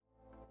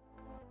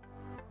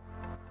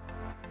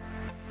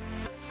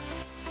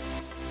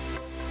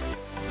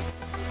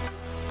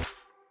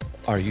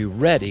Are you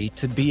ready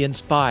to be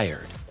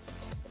inspired?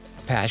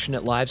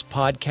 Passionate Lives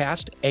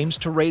podcast aims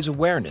to raise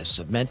awareness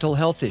of mental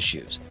health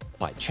issues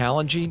by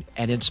challenging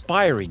and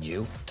inspiring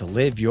you to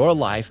live your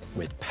life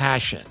with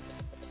passion.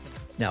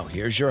 Now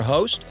here's your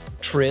host,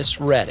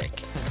 Tris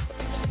Reddick.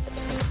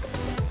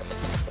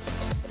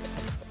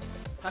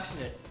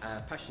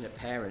 Passionate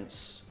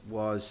Parents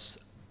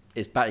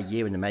is about a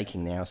year in the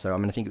making now. So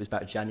I think it was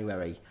about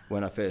January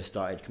when I first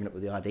started coming up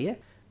with the idea.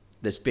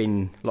 There's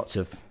been lots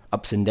of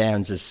ups and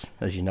downs,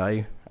 as you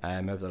know,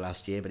 over the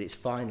last year, but it's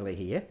finally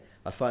here.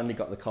 I finally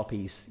got the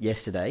copies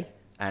yesterday,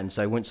 and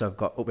so once I've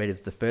got upgraded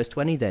to the first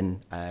 20,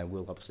 then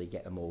we'll obviously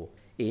get them all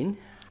in.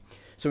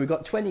 So we've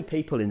got 20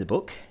 people in the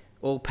book,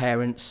 all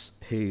parents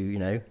who,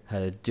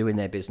 are doing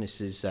their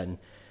businesses and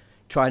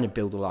trying to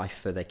build a life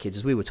for their kids.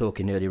 As we were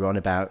talking earlier on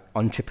about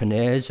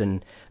entrepreneurs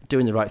and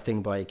doing the right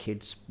thing by your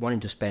kids,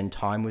 wanting to spend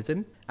time with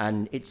them.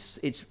 And it's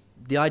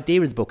the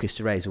idea of the book is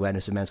to raise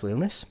awareness of mental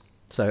illness.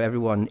 So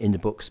everyone in the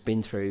book's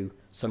been through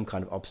some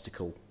kind of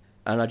obstacle.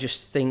 And I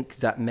just think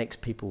that makes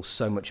people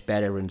so much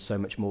better and so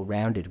much more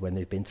rounded when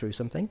they've been through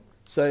something.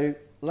 So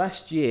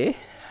last year,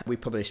 we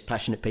published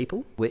Passionate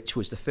People, which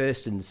was the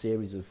first in the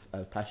series of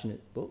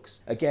passionate books.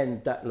 Again,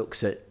 that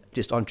looks at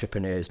just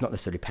entrepreneurs, not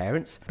necessarily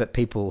parents, but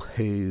people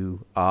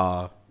who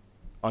are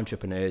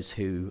entrepreneurs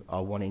who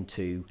are wanting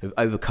to have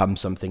overcome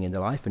something in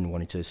their life and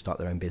wanting to start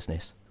their own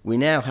business. We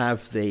now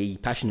have the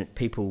Passionate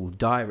People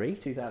Diary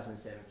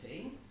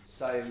 2017.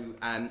 So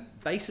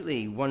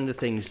basically one of the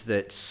things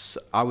that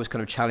I was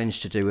kind of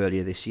challenged to do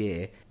earlier this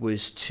year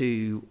was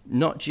to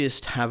not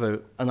just have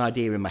an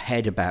idea in my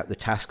head about the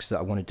tasks that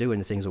I want to do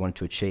and the things I want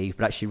to achieve,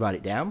 but actually write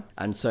it down.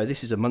 And so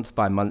this is a month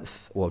by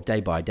month or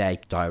day by day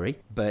diary,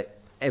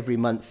 but every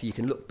month you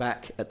can look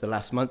back at the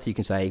last month, you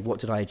can say, what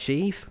did I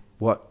achieve?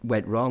 What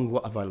went wrong?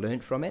 What have I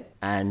learned from it?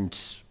 And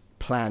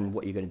plan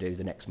what you're going to do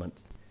the next month.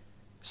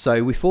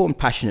 So we formed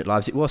Passionate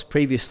Lives. It was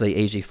previously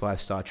EG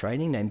 5-star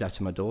training, named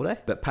after my daughter,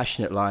 but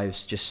Passionate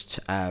Lives just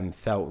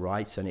felt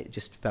right, and it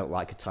just felt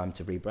like a time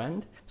to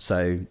rebrand.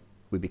 So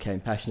we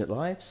became Passionate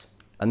Lives,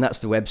 and that's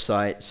the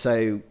website.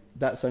 So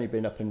that's only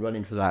been up and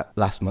running for that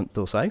last month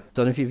or so.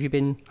 Don't know if you've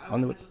been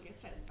on the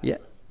website. Yeah.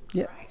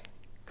 Right.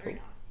 Very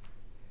nice.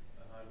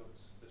 And I looked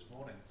this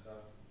morning, so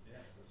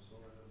yes, that's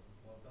already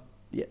well done.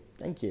 Yeah,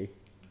 thank you.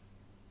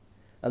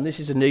 And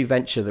this is a new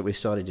venture that we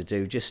started to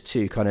do just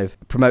to kind of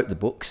promote the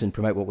books and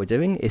promote what we're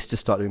doing, is to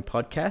start doing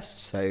podcasts.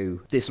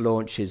 So this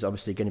launch is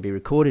obviously going to be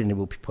recorded and it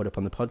will be put up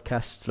on the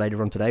podcasts later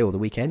on today or the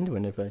weekend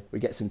whenever we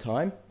get some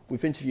time.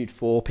 We've interviewed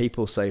 4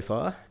 people so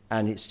far,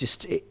 and it's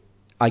just,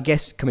 I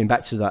guess, coming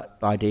back to that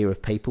idea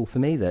of people for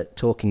me, that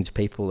talking to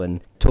people and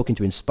talking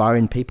to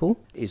inspiring people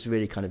is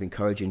really kind of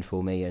encouraging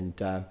for me,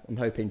 and I'm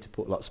hoping to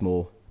put lots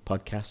more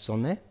podcasts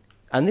on there.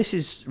 And this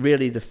is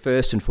really the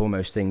first and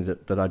foremost thing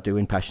that I do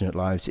in Passionate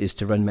Lives, is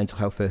to run mental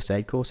health first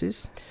aid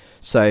courses.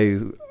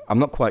 So I'm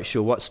not quite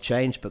sure what's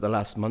changed, but the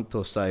last month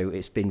or so,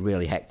 it's been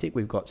really hectic.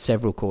 We've got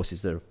several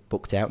courses that are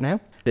booked out now.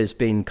 There's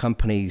been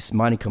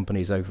mining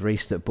companies over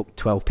East that booked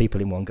 12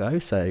 people in one go.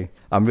 So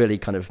I'm really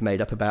kind of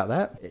made up about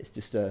that. It's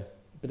just a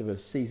bit of a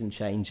season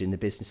change in the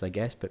business, I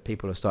guess, but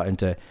people are starting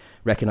to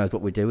recognise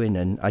what we're doing.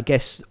 And I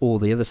guess all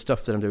the other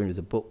stuff that I'm doing with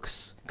the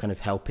books kind of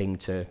helping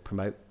to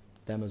promote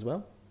them as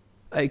well.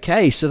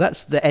 Okay, so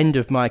that's the end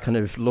of my kind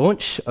of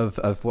launch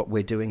of what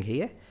we're doing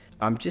here.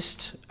 I'm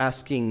just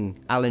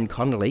asking Alan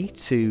Connolly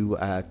to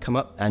come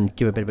up and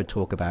give a bit of a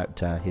talk about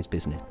his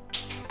business.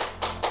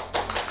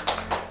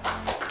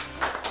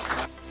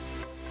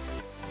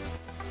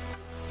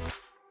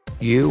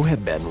 You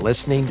have been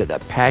listening to the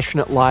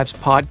Passionate Lives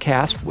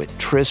podcast with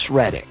Tris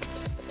Reddick.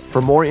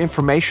 For more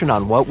information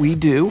on what we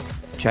do,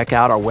 check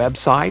out our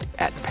website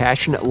at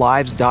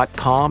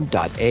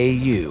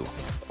passionatelives.com.au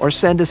or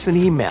send us an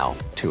email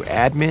to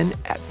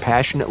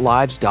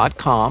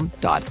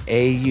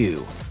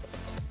admin@passionatelives.com.au.